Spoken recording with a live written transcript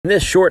In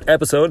this short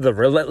episode of the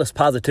Relentless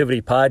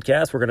Positivity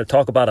Podcast, we're going to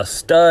talk about a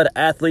stud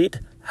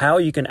athlete, how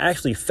you can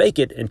actually fake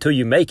it until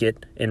you make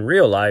it in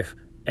real life,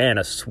 and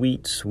a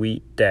sweet,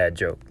 sweet dad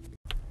joke.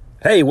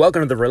 Hey,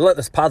 welcome to the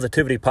Relentless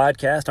Positivity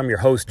Podcast. I'm your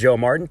host, Joe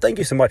Martin. Thank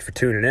you so much for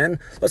tuning in.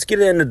 Let's get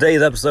into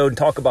today's episode and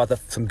talk about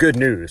some good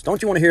news.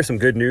 Don't you want to hear some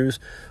good news?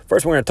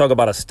 First, we're going to talk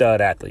about a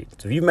stud athlete.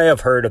 So you may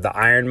have heard of the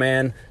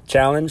Ironman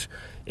Challenge.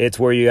 It's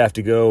where you have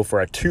to go for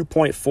a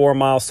 2.4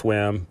 mile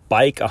swim,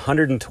 bike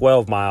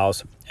 112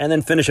 miles, and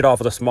then finish it off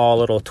with a small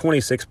little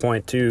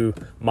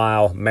 26.2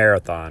 mile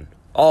marathon.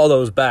 All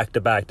those back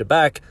to back to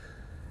back.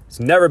 It's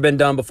never been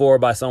done before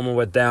by someone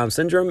with Down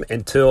syndrome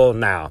until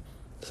now.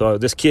 So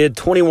this kid,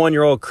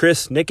 21-year-old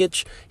Chris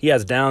Nikic, he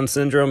has Down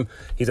syndrome.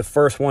 He's the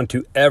first one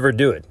to ever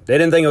do it. They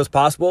didn't think it was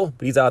possible,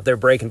 but he's out there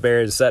breaking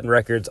barriers, setting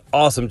records.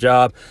 Awesome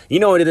job. You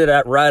know what he did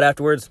right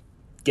afterwards?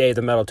 Gave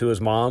the medal to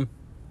his mom.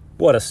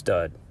 What a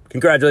stud.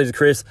 Congratulations,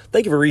 Chris.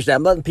 Thank you for reaching out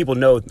and letting people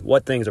know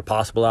what things are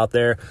possible out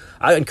there.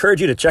 I encourage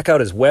you to check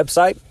out his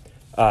website,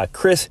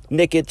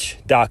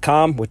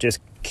 chrisnikic.com, which is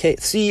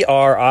C-R-I-S-H.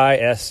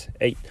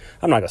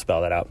 I'm not going to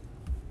spell that out.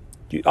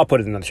 I'll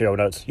put it in the show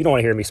notes. You don't want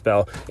to hear me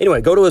spell.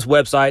 Anyway, go to his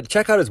website.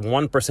 Check out his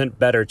 1%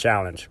 Better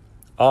Challenge.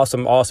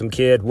 Awesome, awesome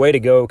kid. Way to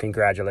go.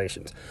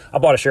 Congratulations. I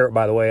bought a shirt,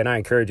 by the way, and I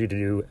encourage you to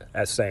do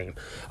the same.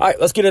 All right,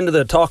 let's get into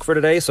the talk for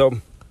today.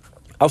 So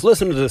I was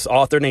listening to this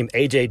author named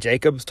A.J.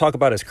 Jacobs talk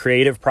about his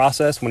creative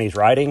process when he's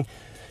writing.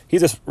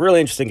 He's this really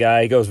interesting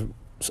guy. He goes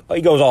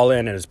all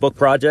in his book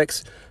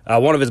projects.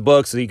 One of his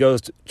books, he goes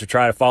to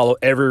try to follow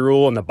every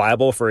rule in the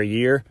Bible for a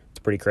year.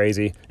 Pretty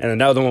crazy. And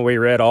another one we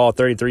read all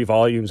 33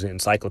 volumes in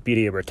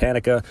Encyclopedia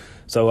Britannica.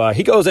 So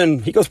he goes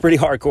pretty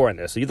hardcore in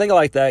this. So you think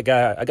like that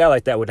guy, a guy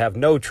like that would have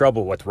no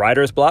trouble with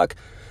writer's block,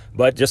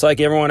 but just like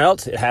everyone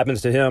else, it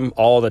happens to him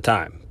all the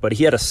time. But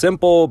he had a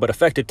simple but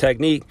effective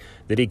technique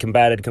that he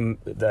combated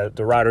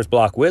the writer's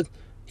block with.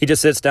 He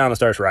just sits down and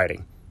starts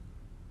writing.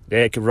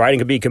 Writing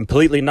can be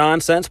completely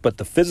nonsense, but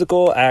the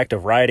physical act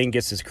of writing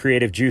gets his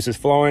creative juices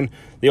flowing.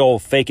 The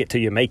old fake it till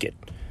you make it.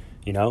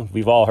 You know,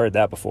 we've all heard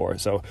that before.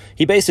 So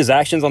he based his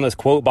actions on this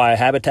quote by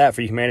Habitat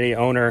for Humanity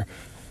owner,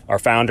 our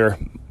founder,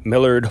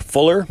 Millard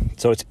Fuller.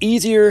 So it's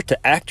easier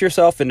to act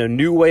yourself into a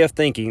new way of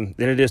thinking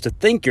than it is to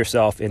think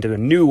yourself into a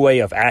new way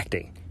of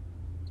acting.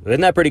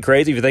 Isn't that pretty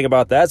crazy if you think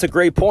about that? That's a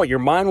great point. Your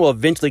mind will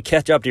eventually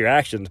catch up to your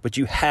actions, but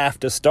you have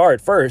to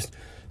start first.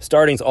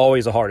 Starting's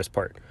always the hardest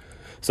part.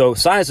 So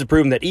science has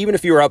proven that even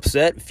if you're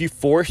upset, if you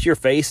force your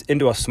face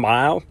into a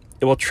smile,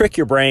 it will trick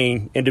your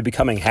brain into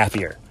becoming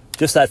happier.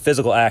 Just that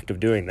physical act of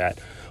doing that.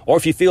 Or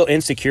if you feel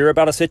insecure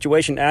about a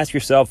situation, ask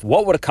yourself,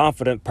 what would a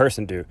confident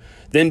person do?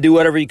 Then do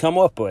whatever you come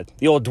up with.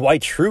 The old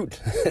Dwight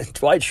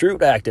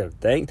Schrute active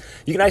thing.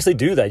 You can actually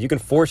do that. You can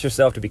force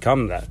yourself to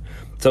become that.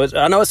 So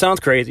I know it sounds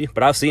crazy,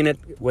 but I've seen it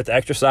with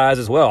exercise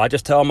as well. I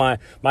just tell my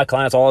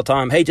clients all the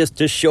time, hey, just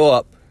show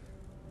up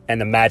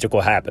and the magic will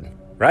happen,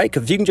 right?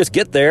 Because if you can just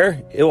get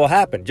there, it will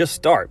happen. Just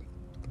start.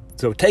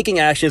 So taking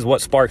action is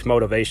what sparks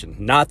motivation,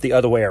 not the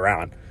other way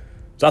around.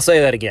 So I'll say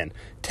that again.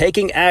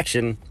 Taking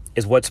action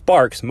is what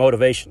sparks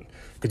motivation.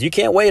 Because you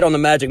can't wait on the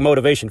magic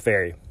motivation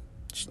fairy.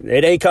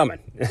 It ain't coming.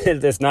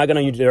 It's not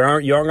gonna. You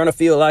aren't gonna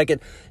feel like it.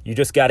 You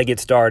just got to get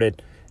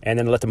started, and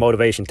then let the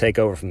motivation take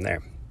over from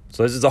there.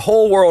 So there's a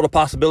whole world of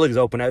possibilities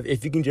open up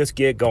if you can just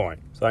get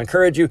going. So I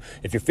encourage you,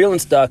 if you're feeling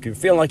stuck, if you're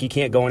feeling like you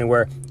can't go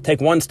anywhere,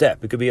 take one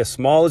step. It could be as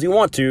small as you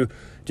want to.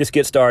 Just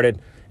get started,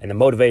 and the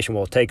motivation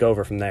will take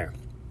over from there.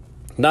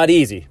 Not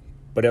easy,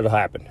 but it'll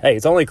happen. Hey,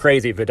 it's only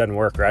crazy if it doesn't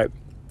work, right?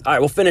 All right,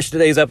 we'll finish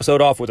today's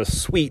episode off with a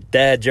sweet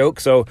dad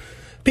joke. So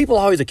people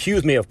always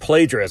accuse me of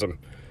plagiarism,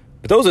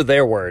 but those are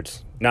their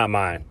words, not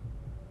mine.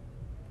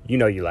 You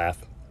know you laugh.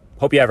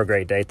 Hope you have a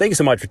great day. Thank you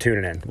so much for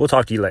tuning in. We'll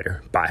talk to you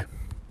later. Bye.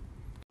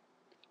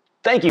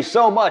 Thank you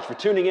so much for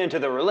tuning in to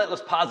the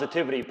Relentless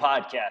Positivity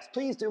Podcast.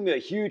 Please do me a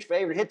huge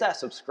favor. Hit that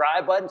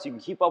subscribe button so you can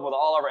keep up with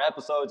all of our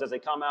episodes as they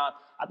come out.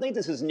 I think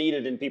this is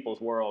needed in people's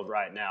world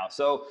right now.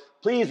 So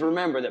please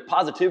remember that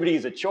positivity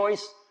is a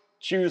choice.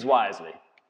 Choose wisely.